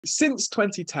Since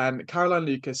 2010, Caroline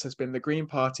Lucas has been the Green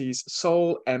Party's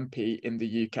sole MP in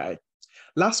the UK.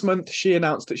 Last month, she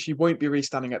announced that she won't be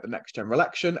restanding at the next general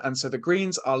election, and so the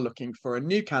Greens are looking for a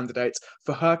new candidate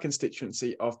for her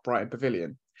constituency of Brighton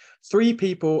Pavilion. 3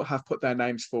 people have put their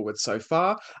names forward so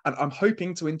far, and I'm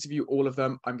hoping to interview all of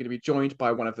them. I'm going to be joined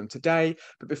by one of them today.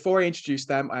 But before I introduce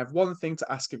them, I have one thing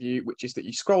to ask of you, which is that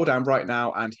you scroll down right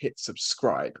now and hit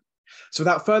subscribe. So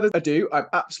without further ado, I'm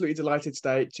absolutely delighted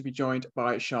today to be joined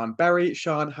by Siân Berry.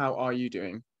 Siân, how are you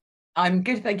doing? I'm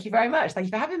good, thank you very much. Thank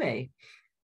you for having me.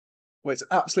 Well, it's an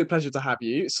absolute pleasure to have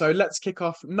you. So let's kick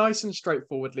off nice and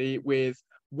straightforwardly with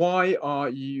why are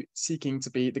you seeking to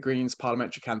be the Greens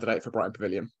parliamentary candidate for Brighton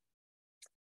Pavilion?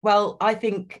 Well, I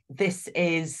think this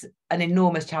is an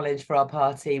enormous challenge for our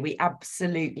party. We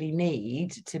absolutely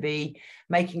need to be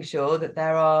making sure that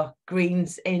there are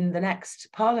Greens in the next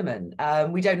Parliament.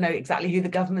 We don't know exactly who the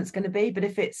government's going to be, but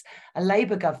if it's a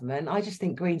Labour government, I just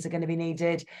think Greens are going to be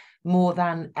needed more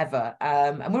than ever.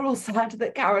 And we're all sad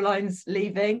that Caroline's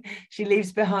leaving. She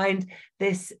leaves behind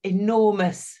this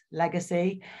enormous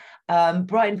legacy.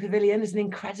 Brighton Pavilion is an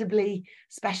incredibly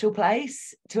special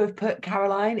place to have put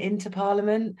Caroline into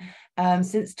Parliament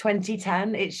since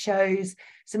 2010. It shows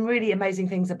some really amazing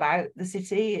things about the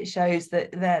city. It shows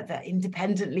that they're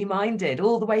independently minded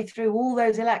all the way through all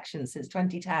those elections since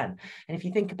 2010. And if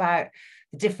you think about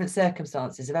the different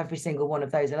circumstances of every single one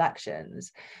of those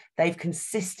elections, they've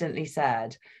consistently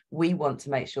said, we want to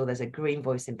make sure there's a Green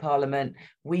voice in Parliament.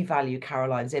 We value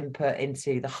Caroline's input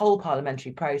into the whole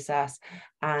parliamentary process.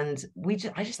 And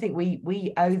I just think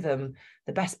we owe them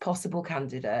the best possible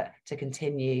candidate to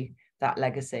continue that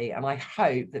legacy. And I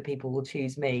hope that people will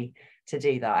choose me to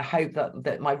do that. I hope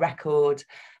that my record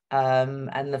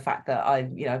and the fact that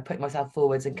I've put myself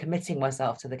forwards and committing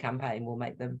myself to the campaign will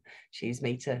make them choose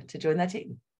me to join their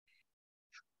team.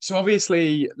 So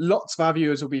obviously, lots of our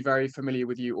viewers will be very familiar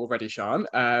with you already,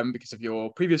 Siân, because of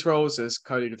your previous roles as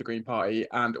co-leader of the Green Party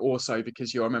and also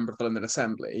because you're a member of the London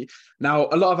Assembly. Now,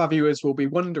 a lot of our viewers will be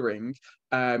wondering,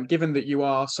 given that you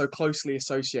are so closely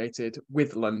associated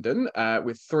with London,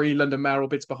 with 3 London mayoral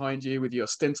bids behind you, with your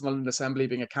stint in the London Assembly,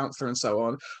 being a councillor and so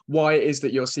on, why it is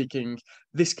that you're seeking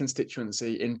this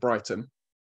constituency in Brighton?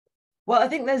 Well, I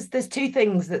think there's 2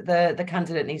 things that the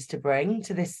candidate needs to bring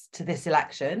to this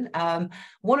election.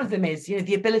 One of them is,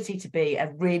 the ability to be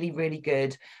a really, really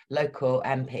good local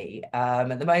MP.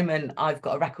 At the moment, I've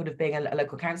got a record of being a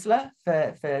local councillor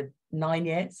for 9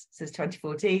 years, since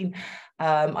 2014.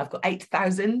 I've got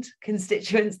 8,000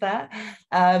 constituents there.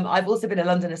 I've also been a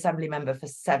London Assembly member for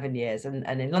 7 years. And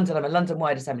in London, I'm a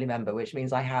London-wide Assembly member, which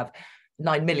means I have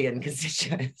 9 million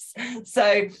constituents.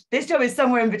 So this job is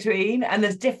somewhere in between, and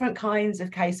there's different kinds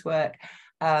of casework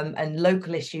and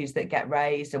local issues that get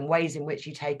raised and ways in which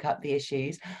you take up the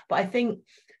issues. But I think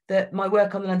that my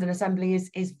work on the London Assembly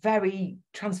is very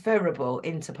transferable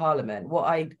into Parliament. What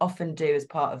I often do as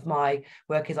part of my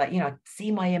work is I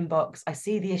see my inbox, I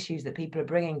see the issues that people are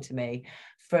bringing to me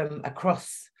from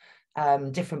across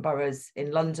different boroughs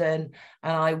in London,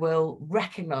 and I will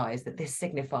recognise that this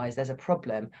signifies there's a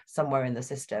problem somewhere in the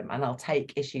system, and I'll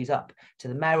take issues up to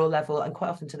the mayoral level and quite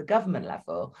often to the government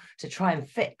level to try and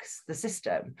fix the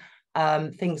system.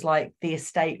 Things like the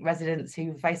estate residents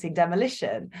who are facing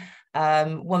demolition.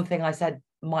 One thing I said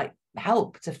might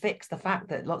help to fix the fact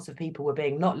that lots of people were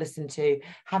being not listened to,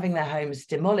 having their homes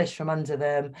demolished from under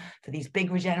them for these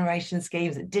big regeneration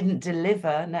schemes that didn't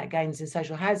deliver net gains in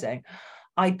social housing.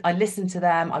 I listened to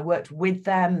them, I worked with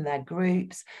them and their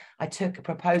groups. I took a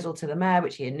proposal to the mayor,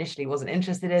 which he initially wasn't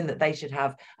interested in, that they should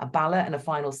have a ballot and a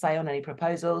final say on any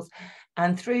proposals.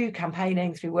 And through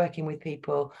campaigning, through working with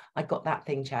people, I got that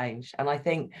thing changed. And I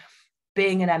think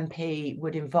being an MP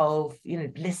would involve,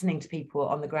 listening to people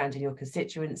on the ground in your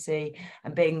constituency,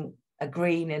 and being a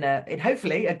Green in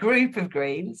hopefully a group of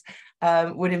Greens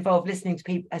would involve listening to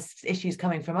people as issues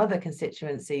coming from other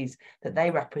constituencies that they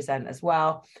represent as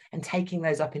well, and taking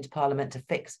those up into Parliament to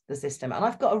fix the system. And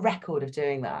I've got a record of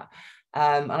doing that.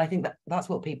 And I think that's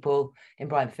what people in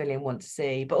Brighton Pavilion want to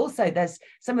see. But also there's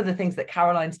some of the things that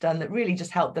Caroline's done that really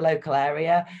just help the local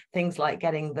area. Things like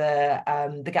getting the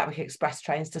Gatwick Express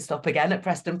trains to stop again at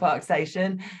Preston Park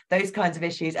Station. Those kinds of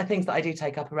issues are things that I do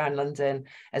take up around London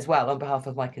as well on behalf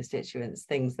of my constituents,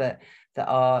 things that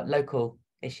are local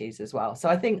issues as well. So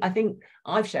I think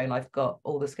I've shown I've got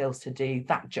all the skills to do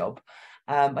that job.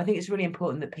 I think it's really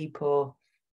important that people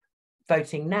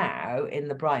voting now in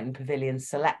the Brighton Pavilion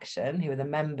selection, who are the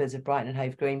members of Brighton and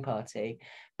Hove Green Party,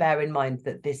 bear in mind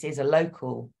that this is a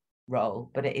local role,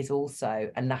 but it is also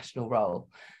a national role,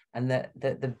 and that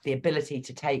the ability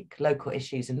to take local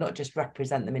issues and not just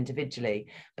represent them individually,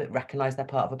 but recognise they're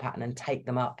part of a pattern and take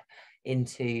them up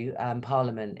into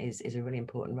Parliament is a really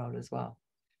important role as well.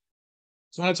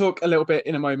 So I want to talk a little bit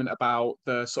in a moment about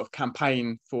the sort of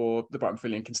campaign for the Brighton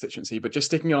Pavilion constituency, but just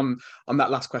sticking on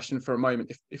that last question for a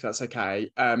moment, if that's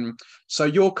okay. So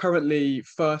you're currently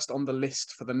first on the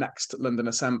list for the next London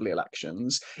Assembly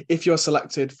elections. If you're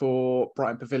selected for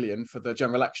Brighton Pavilion for the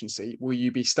general election seat, will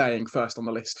you be staying first on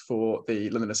the list for the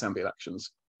London Assembly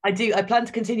elections? I do. I plan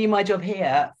to continue my job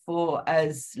here for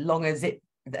as long as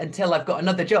until I've got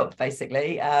another job,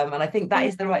 basically. And I think that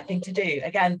is the right thing to do.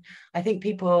 Again, I think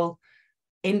people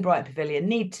in Brighton Pavilion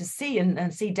need to see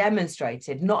and see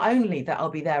demonstrated not only that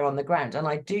I'll be there on the ground, and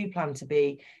I do plan to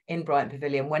be in Brighton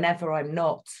Pavilion whenever I'm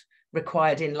not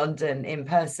required in London in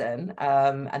person,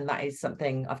 and that is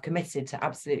something I've committed to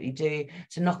absolutely do,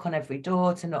 to knock on every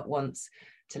door, to not once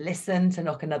to listen, to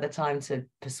knock another time to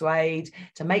persuade,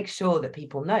 to make sure that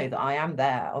people know that I am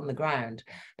there on the ground.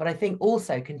 But I think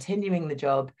also continuing the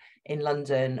job in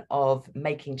London of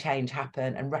making change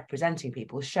happen and representing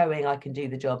people, showing I can do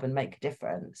the job and make a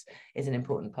difference, is an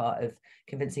important part of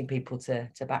convincing people to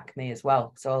back me as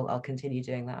well. So I'll continue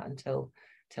doing that until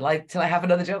I have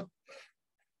another job.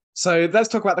 So let's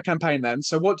talk about the campaign then.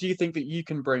 So what do you think that you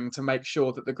can bring to make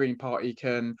sure that the Green Party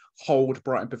can hold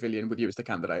Brighton Pavilion with you as the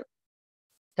candidate?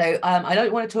 So I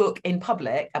don't want to talk in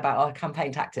public about our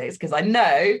campaign tactics, because I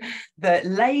know that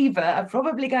Labour are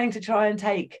probably going to try and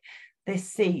take this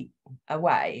seat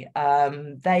away.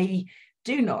 They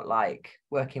do not like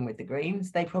working with the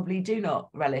Greens. They probably do not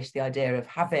relish the idea of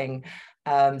having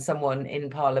someone in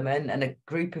Parliament and a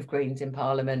group of Greens in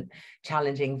Parliament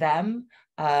challenging them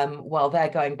while they're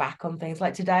going back on things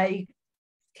like today.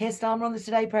 Keir Starmer on the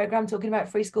Today programme talking about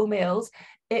free school meals.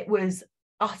 It was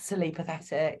utterly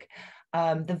pathetic.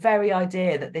 The very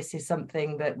idea that this is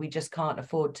something that we just can't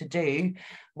afford to do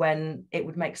when it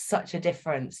would make such a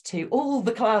difference to all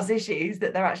the class issues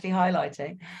that they're actually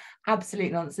highlighting.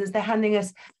 Absolute nonsense. They're handing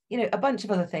us, a bunch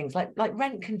of other things like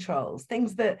rent controls,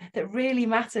 things that really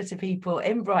matter to people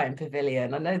in Brighton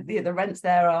Pavilion. I know the rents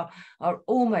there are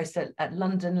almost at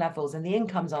London levels, and the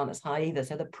incomes aren't as high either.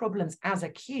 So the problem's as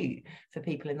acute for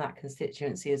people in that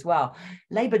constituency as well.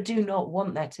 Labour do not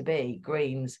want there to be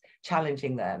Greens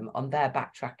challenging them on their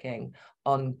backtracking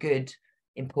on good,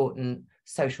 important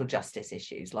social justice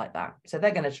issues like that. So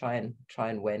they're going to try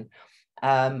and win.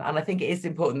 And I think it is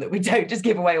important that we don't just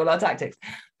give away all our tactics.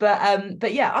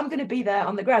 But yeah, I'm going to be there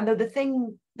on the ground. Though the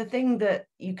thing that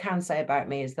you can say about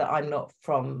me is that I'm not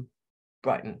from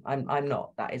Brighton. I'm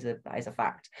not. That is a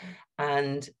fact.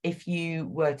 And if you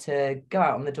were to go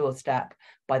out on the doorstep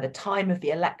by the time of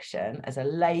the election as a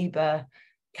Labour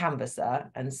canvasser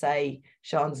and say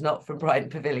Sian's not from Brighton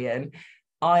Pavilion,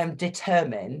 I am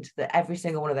determined that every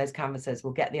single one of those canvassers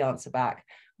will get the answer back,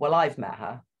 well, I've met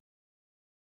her.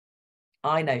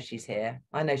 I know she's here.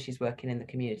 I know she's working in the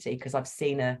community because I've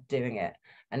seen her doing it.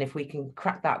 And if we can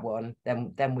crack that one,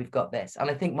 then we've got this.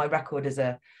 And I think my record as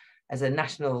a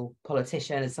national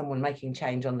politician, as someone making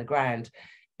change on the ground,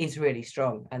 is really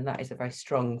strong. And that is a very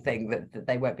strong thing that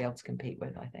they won't be able to compete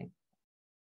with, I think.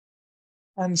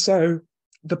 And so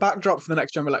the backdrop for the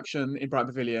next general election in Brighton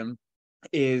Pavilion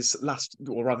is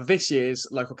this year's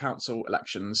local council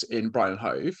elections in Brighton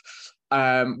Hove.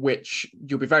 Which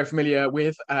you'll be very familiar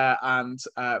with, and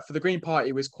for the Green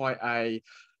Party was quite a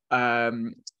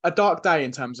dark day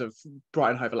in terms of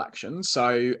Brighton Hove elections.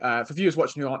 So for viewers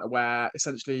watching who aren't aware,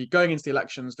 essentially going into the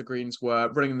elections, the Greens were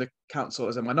running the council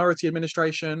as a minority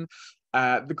administration.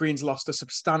 The Greens lost a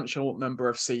substantial number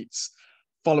of seats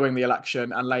following the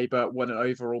election, and Labour won an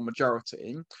overall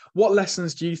majority. What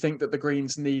lessons do you think that the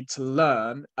Greens need to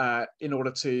learn in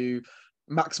order to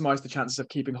maximise the chances of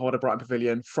keeping hold of Brighton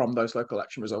Pavilion from those local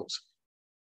election results?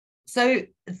 So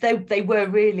they were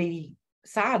really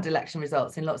sad election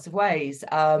results in lots of ways.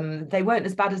 They weren't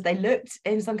as bad as they looked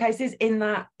in some cases, in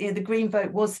that the Green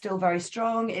vote was still very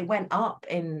strong. It went up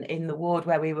in the ward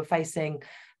where we were facing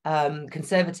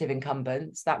Conservative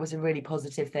incumbents. That was a really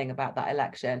positive thing about that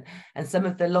election. And some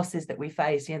of the losses that we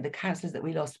faced, the councillors that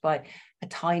we lost by a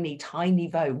tiny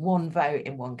vote, one vote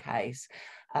in one case.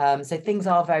 So things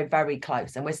are very, very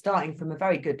close, and we're starting from a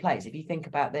very good place. If you think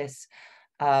about this,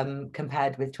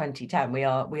 compared with 2010, we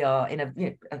are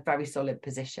in a very solid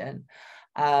position.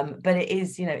 But it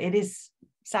is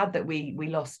sad that we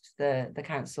lost the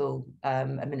council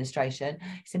administration.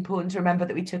 It's important to remember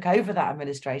that we took over that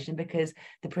administration because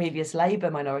the previous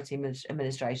Labour minority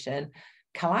administration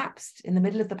collapsed in the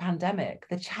middle of the pandemic.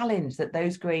 The challenge that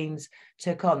those Greens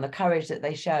took on, the courage that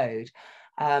they showed,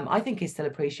 I think is still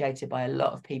appreciated by a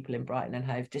lot of people in Brighton and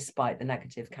Hove, despite the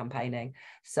negative campaigning.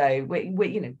 So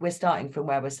we're starting from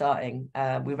where we're starting.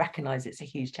 We recognise it's a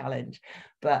huge challenge,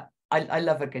 but I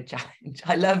love a good challenge.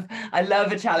 I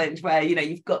love a challenge where, you know,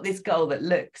 you've got this goal that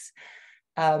looks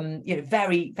you know,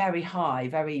 very, very high,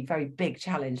 very, very big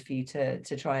challenge for you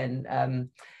to try and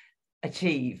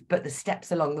achieve, but the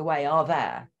steps along the way are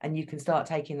there, and you can start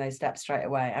taking those steps straight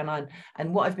away.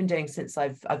 And what I've been doing since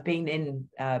I've been in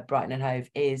Brighton and Hove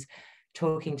is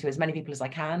talking to as many people as I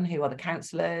can, who are the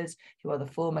councillors, who are the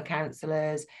former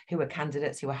councillors, who are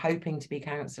candidates who are hoping to be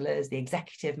councillors, the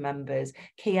executive members,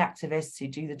 key activists who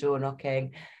do the door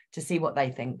knocking, to see what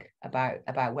they think about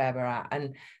where we're at.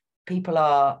 And people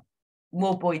are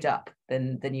more buoyed up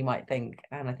than you might think,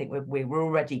 and I think we're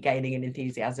already gaining in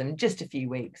enthusiasm in just a few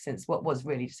weeks since what was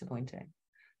really disappointing.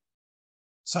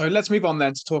 So let's move on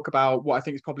then to talk about what I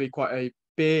think is probably quite a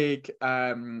big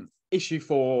issue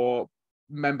for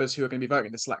members who are going to be voting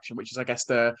in this election, which is, I guess,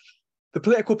 the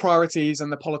political priorities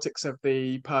and the politics of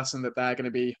the person that they're going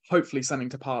to be hopefully sending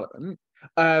to Parliament.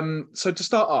 So to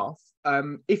start off,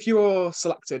 if you're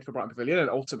selected for Brighton Pavilion and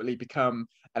ultimately become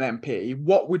an MP,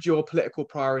 what would your political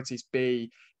priorities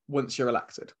be once you're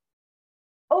elected?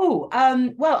 Oh,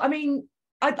 well, I mean,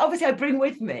 I bring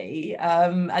with me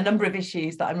a number of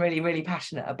issues that I'm really, really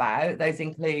passionate about. Those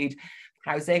include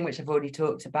housing, which I've already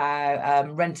talked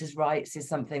about. Renters' rights is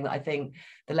something that I think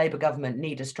the Labour government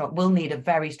will need a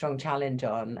very strong challenge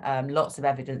on. Lots of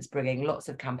evidence bringing, lots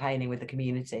of campaigning with the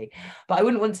community. But I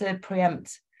wouldn't want to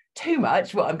preempt too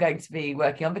much what I'm going to be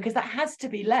working on, because that has to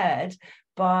be led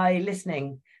by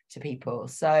listening to people.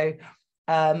 So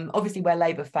obviously where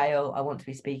Labour fail, I want to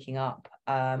be speaking up,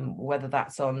 whether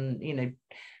that's on, you know,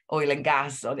 oil and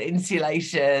gas, on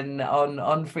insulation,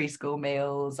 on free school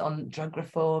meals, on drug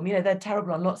reform. You know, they're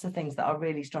terrible on lots of things that are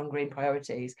really strong Green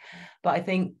priorities. But I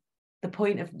think the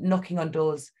point of knocking on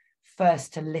doors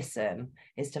first to listen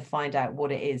is to find out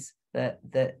what it is that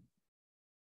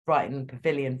Brighton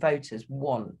Pavilion voters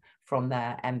want from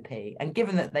their MP. And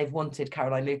given that they've wanted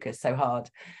Caroline Lucas so hard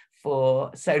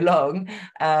for so long,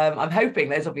 I'm hoping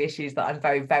those will be issues that I'm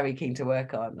very, very keen to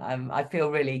work on. I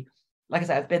feel really, like I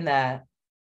said, I've been there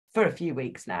for a few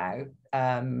weeks now,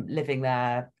 living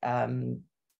there,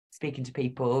 speaking to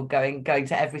people, going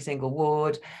to every single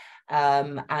ward.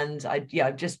 And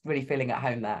I'm just really feeling at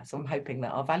home there. So I'm hoping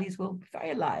that our values will be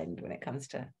very aligned when it comes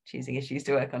to choosing issues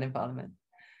to work on in Parliament.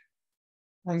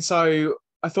 And so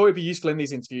I thought it'd be useful in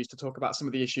these interviews to talk about some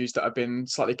of the issues that have been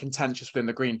slightly contentious within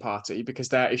the Green Party, because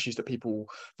they're issues that people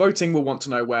voting will want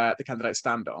to know where the candidates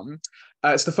stand on.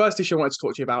 So the first issue I wanted to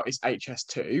talk to you about is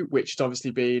HS2, which has obviously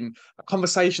been a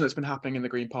conversation that's been happening in the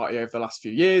Green Party over the last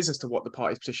few years as to what the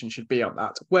party's position should be on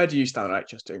that. Where do you stand on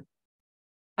HS2?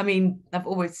 I mean, I've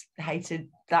always hated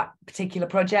that particular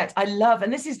project.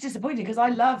 And this is disappointing because I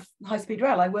love high-speed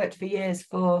rail. I worked for years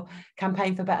for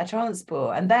Campaign for Better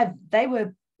Transport, and they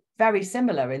were very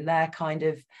similar in their kind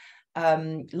of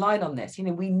line on this. You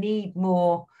know, we need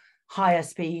more higher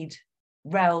speed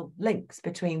rail links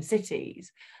between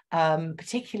cities,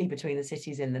 particularly between the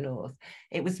cities in the north.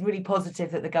 It was really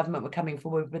positive that the government were coming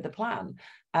forward with a plan,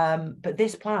 but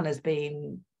this plan has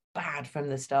been bad from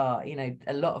the start. You know,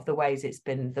 a lot of the ways it's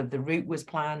been, the route was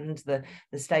planned, the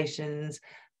stations,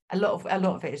 a lot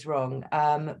of it is wrong.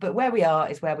 But where we are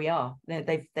is where we are.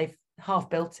 They've half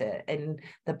built it in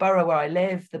the borough where I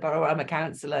live, the borough where I'm a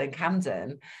councillor in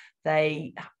Camden.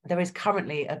 There is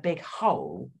currently a big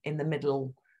hole in the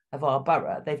middle of our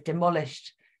borough. They've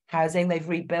demolished housing, they've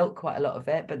rebuilt quite a lot of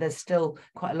it, but there's still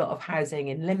quite a lot of housing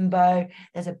in limbo.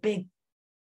 There's a big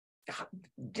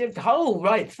hole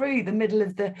right through the middle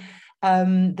of the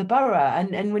borough,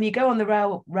 and when you go on the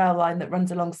rail line that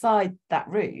runs alongside that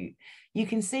route, you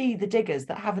can see the diggers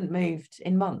that haven't moved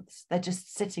in months. They're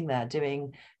just sitting there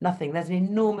doing nothing. There's an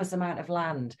enormous amount of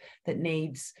land that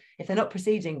needs, if they're not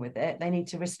proceeding with it, they need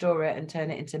to restore it and turn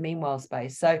it into meanwhile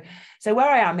space. So where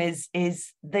I am is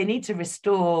they need to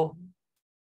restore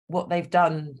what they've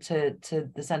done to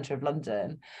the centre of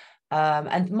London.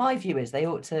 And my view is they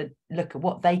ought to look at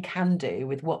what they can do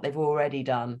with what they've already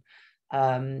done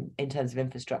in terms of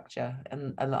infrastructure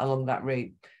and along that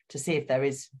route, to see if there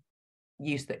is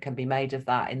use that can be made of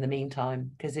that in the meantime,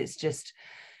 because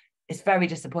it's very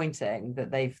disappointing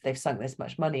that they've sunk this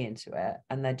much money into it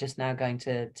and they're just now going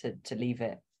to leave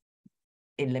it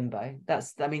in limbo.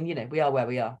 We are where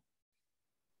we are.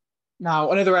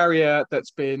 Now, another area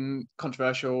that's been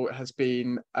controversial has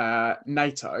been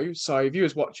NATO. So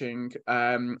viewers watching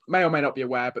may or may not be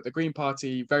aware, but the Green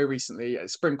Party very recently at a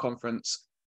spring conference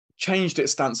changed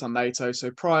its stance on NATO.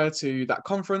 So prior to that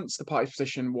conference, the party's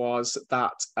position was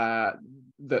that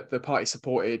that the party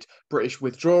supported British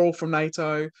withdrawal from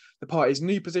NATO. The party's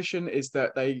new position is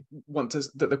that the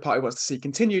party wants to see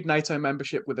continued NATO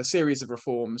membership with a series of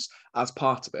reforms as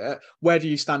part of it. Where do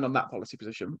you stand on that policy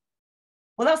position?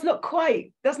 Well, that's not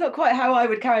quite how I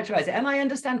would characterize it. And I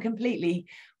understand completely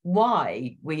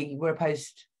why we were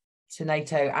opposed to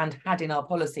NATO and had in our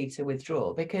policy to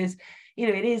withdraw, because, you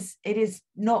know, it is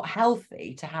not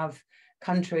healthy to have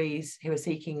countries who are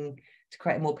seeking to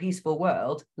create a more peaceful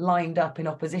world lined up in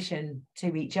opposition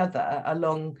to each other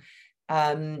along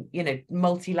you know,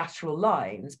 multilateral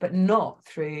lines, but not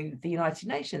through the United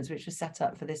Nations, which was set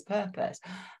up for this purpose.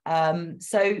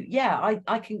 So yeah,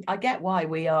 I get why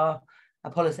we are a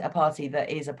party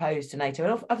that is opposed to NATO,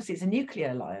 and obviously it's a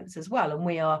nuclear alliance as well, and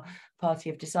we are a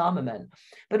party of disarmament.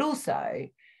 But also,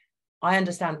 I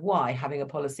understand why having a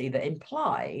policy that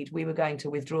implied we were going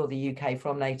to withdraw the UK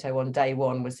from NATO on day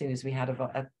one, as soon as we had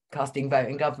a casting vote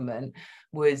in government,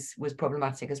 was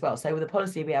problematic as well. So the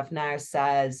policy we have now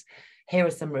says, here are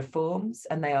some reforms,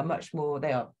 and they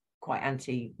are quite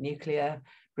anti-nuclear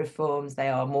reforms. They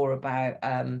are more about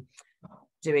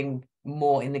doing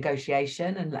more in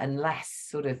negotiation and less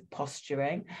sort of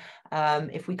posturing.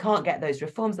 If we can't get those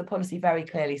reforms, the policy very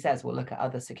clearly says we'll look at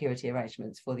other security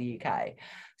arrangements for the UK.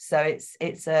 So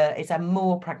it's a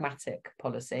more pragmatic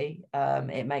policy.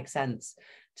 It makes sense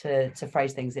to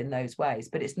phrase things in those ways,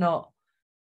 but it's not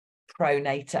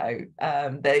pro-NATO.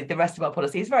 The rest of our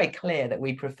policy is very clear that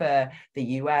we prefer the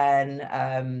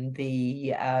UN,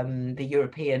 the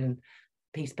European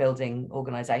peace building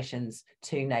organisations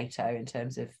to NATO in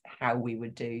terms of how we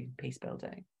would do peace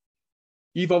building.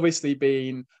 You've obviously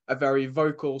been a very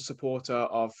vocal supporter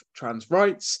of trans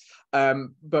rights,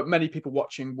 but many people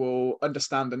watching will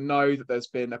understand and know that there's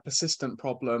been a persistent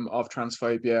problem of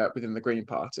transphobia within the Green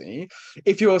Party.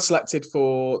 If you're selected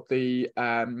for the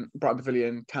Brighton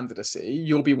Pavilion candidacy,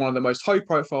 you'll be one of the most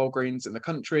high-profile Greens in the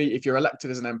country. If you're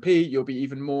elected as an MP, you'll be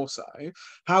even more so.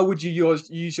 How would you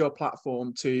use your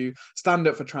platform to stand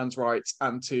up for trans rights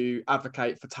and to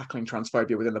advocate for tackling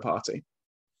transphobia within the party?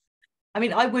 I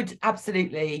mean, I would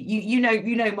absolutely. You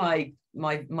know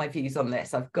my views on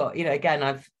this. I've got, you know, again,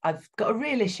 I've got a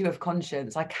real issue of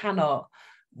conscience. I cannot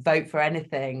vote for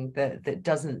anything that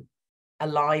doesn't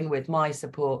align with my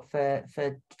support for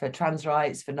trans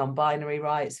rights, for non-binary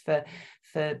rights, for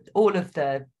all of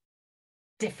the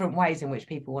different ways in which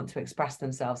people want to express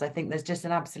themselves. I think there's just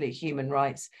an absolute human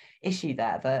rights issue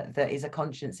there that is a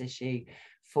conscience issue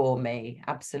for me.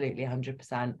 Absolutely,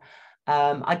 100%.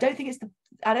 I don't think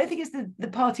it's the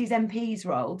party's MP's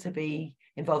role to be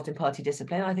involved in party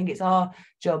discipline. I think it's our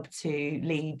job to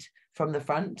lead from the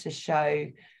front, to show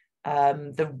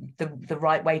the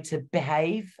right way to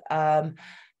behave. There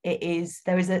is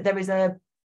a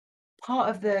part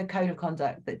of the code of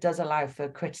conduct that does allow for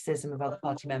criticism of other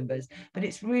party members, but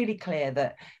it's really clear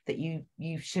that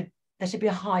there should be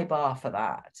a high bar for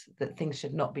that things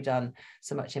should not be done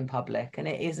so much in public. And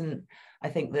it isn't, I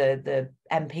think, the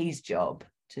MP's job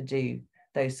to do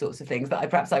those sorts of things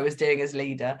that I was doing as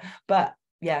leader. But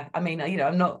yeah, I mean, you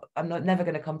know, I'm not never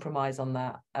going to compromise on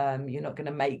that. You're not going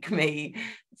to make me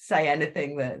say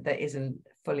anything that isn't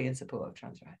fully in support of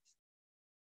trans rights.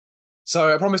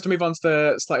 So I promised to move on to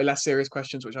the slightly less serious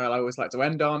questions, which I always like to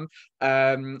end on.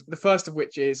 The first of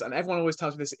which is, and everyone always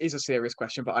tells me this is a serious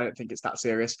question, but I don't think it's that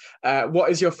serious.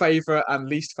 What is your favourite and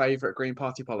least favourite Green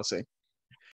Party policy?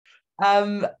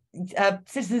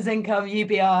 Citizens' income,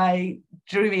 UBI,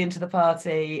 drew me into the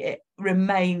party. It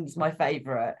remains my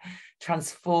favourite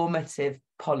transformative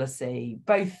policy,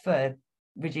 both for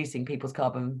reducing people's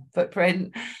carbon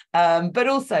footprint, but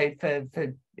also for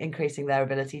increasing their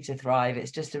ability to thrive.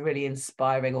 It's just a really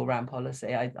inspiring all-round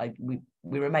policy.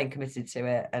 We remain committed to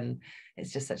it, and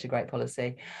it's just such a great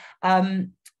policy.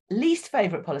 Least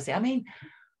favourite policy, I mean,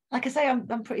 like I say,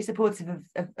 I'm pretty supportive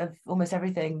of almost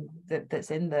everything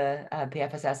that's in the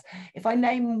PFSS. If I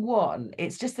name one,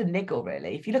 it's just a niggle,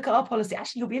 really. If you look at our policy,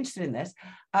 actually, you'll be interested in this.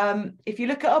 If you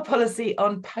look at our policy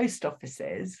on post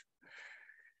offices,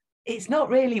 it's not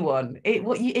really one.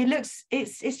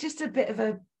 It's just a bit of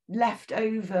a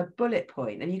leftover bullet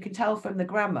point, and you can tell from the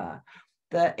grammar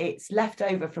that it's left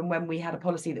over from when we had a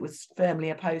policy that was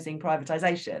firmly opposing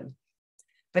privatisation.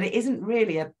 But it isn't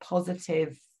really a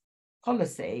positive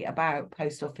policy about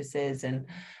post offices and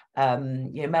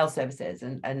you know, mail services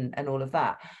and all of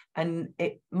that. And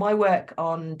my work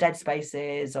on dead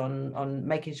spaces, on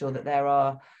making sure that there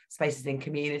are spaces in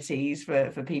communities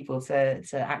for people to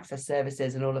access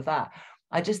services and all of that,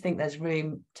 I just think there's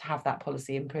room to have that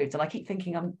policy improved. And I keep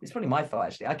thinking it's probably my fault,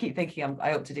 actually. I keep thinking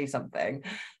I ought to do something,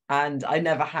 and I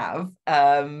never have,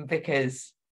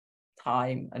 because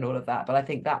time and all of that. But I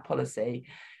think that policy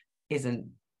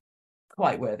isn't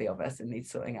quite worthy of us and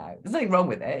needs sorting out. There's nothing wrong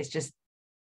with it. It's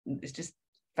just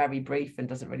very brief and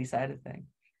doesn't really say anything.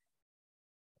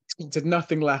 did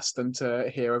nothing less than to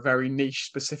hear a very niche,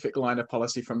 specific line of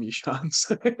policy from you,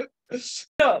 Siân. It's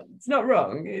not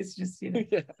wrong. It's just,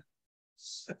 Yeah.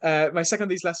 My second of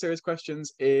these less serious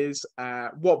questions is,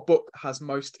 what book has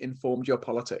most informed your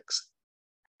politics?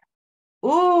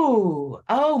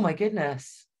 Oh my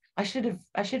goodness. I should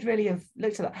really have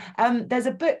looked at that. There's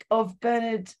a book of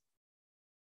Bertrand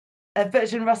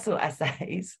Russell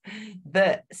essays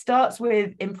that starts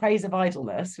with In Praise of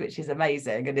Idleness, which is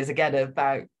amazing and is again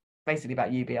basically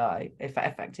about UBI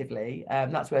effectively.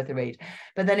 That's worth a read.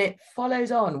 But then it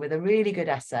follows on with a really good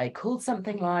essay called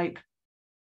something like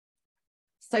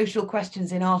Social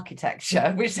Questions in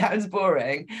Architecture, which sounds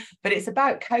boring, but it's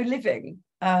about co-living.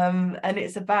 And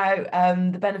it's about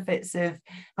the benefits of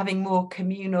having more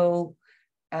communal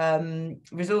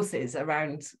resources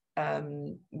around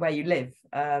where you live,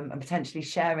 and potentially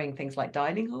sharing things like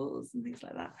dining halls and things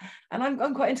like that. And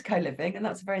I'm quite into co-living, and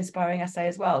that's a very inspiring essay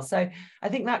as well. So I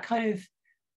think that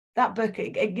book,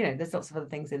 there's lots of other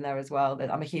things in there as well.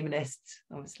 That I'm a humanist,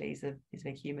 obviously he's a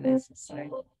big humanist.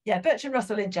 So yeah, Bertrand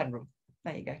Russell in general.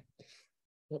 There you go.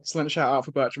 Excellent shout out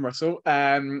for Bertrand Russell.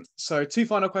 So 2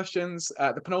 final questions.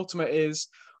 The penultimate is,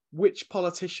 which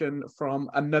politician from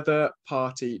another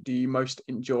party do you most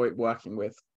enjoy working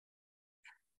with?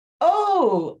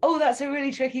 Oh, that's a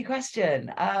really tricky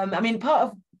question. I mean, part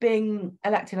of being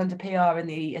elected under PR in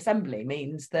the Assembly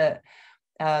means that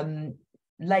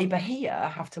Labour here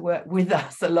have to work with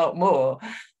us a lot more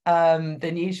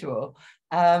than usual.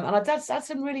 And I've had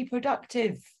some really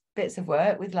productive bits of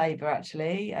work with Labour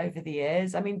actually over the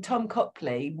years. I mean, Tom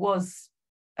Copley was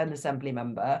an Assembly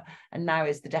member and now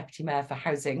is the Deputy Mayor for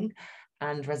Housing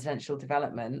and Residential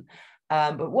Development.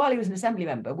 But while he was an Assembly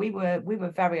member, we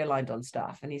were very aligned on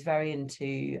stuff, and he's very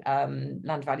into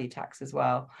land value tax as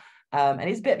well. And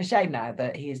it's a bit of a shame now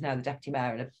that he is now the Deputy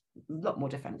Mayor and a lot more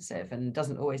defensive and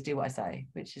doesn't always do what I say,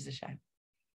 which is a shame.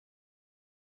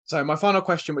 So my final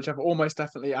question, which I've almost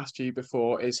definitely asked you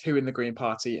before, is who in the Green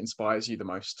Party inspires you the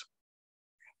most?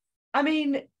 I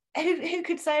mean, who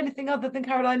could say anything other than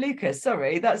Caroline Lucas?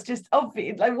 Sorry, that's just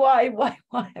obvious. Like, why?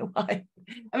 I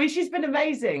mean, she's been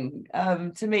amazing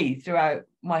to me throughout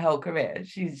my whole career.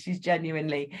 She's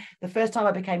genuinely, the first time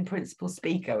I became principal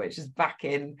speaker, which was back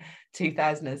in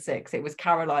 2006, it was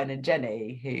Caroline and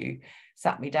Jenny who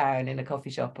sat me down in a coffee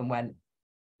shop and went,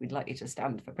 "We'd like you to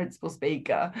stand for principal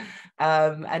speaker."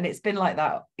 And it's been like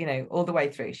that, all the way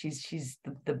through. She's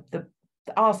the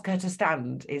ask her to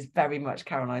stand is very much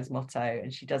Caroline's motto,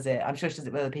 and she does it. I'm sure she does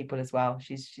it with other people as well.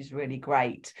 She's really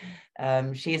great.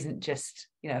 She isn't just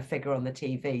a figure on the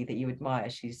TV that you admire.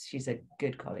 She's a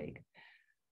good colleague.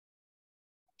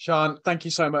 Siân, thank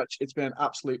you so much. It's been an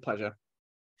absolute pleasure.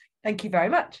 Thank you very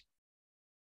much.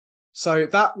 So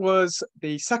that was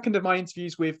the second of my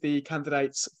interviews with the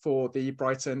candidates for the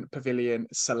Brighton Pavilion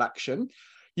selection.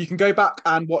 You can go back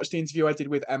and watch the interview I did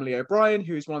with Emily O'Brien,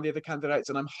 who is one of the other candidates,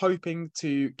 and I'm hoping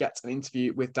to get an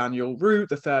interview with Daniel Roux,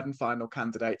 the third and final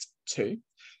candidate too.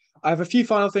 I have a few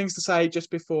final things to say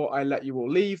just before I let you all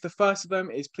leave. The first of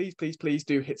them is please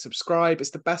do hit subscribe.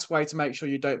 It's the best way to make sure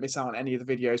you don't miss out on any of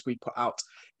the videos we put out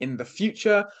in the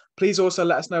future. Please also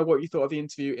let us know what you thought of the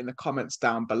interview in the comments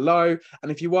down below.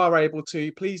 And if you are able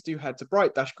to, please do head to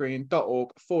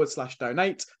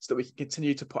bright-green.org/donate so that we can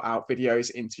continue to put out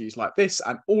videos, interviews like this,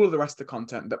 and all of the rest of the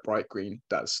content that Bright Green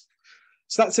does.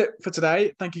 So that's it for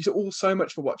today. Thank you all so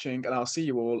much for watching, and I'll see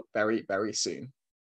you all very, very soon.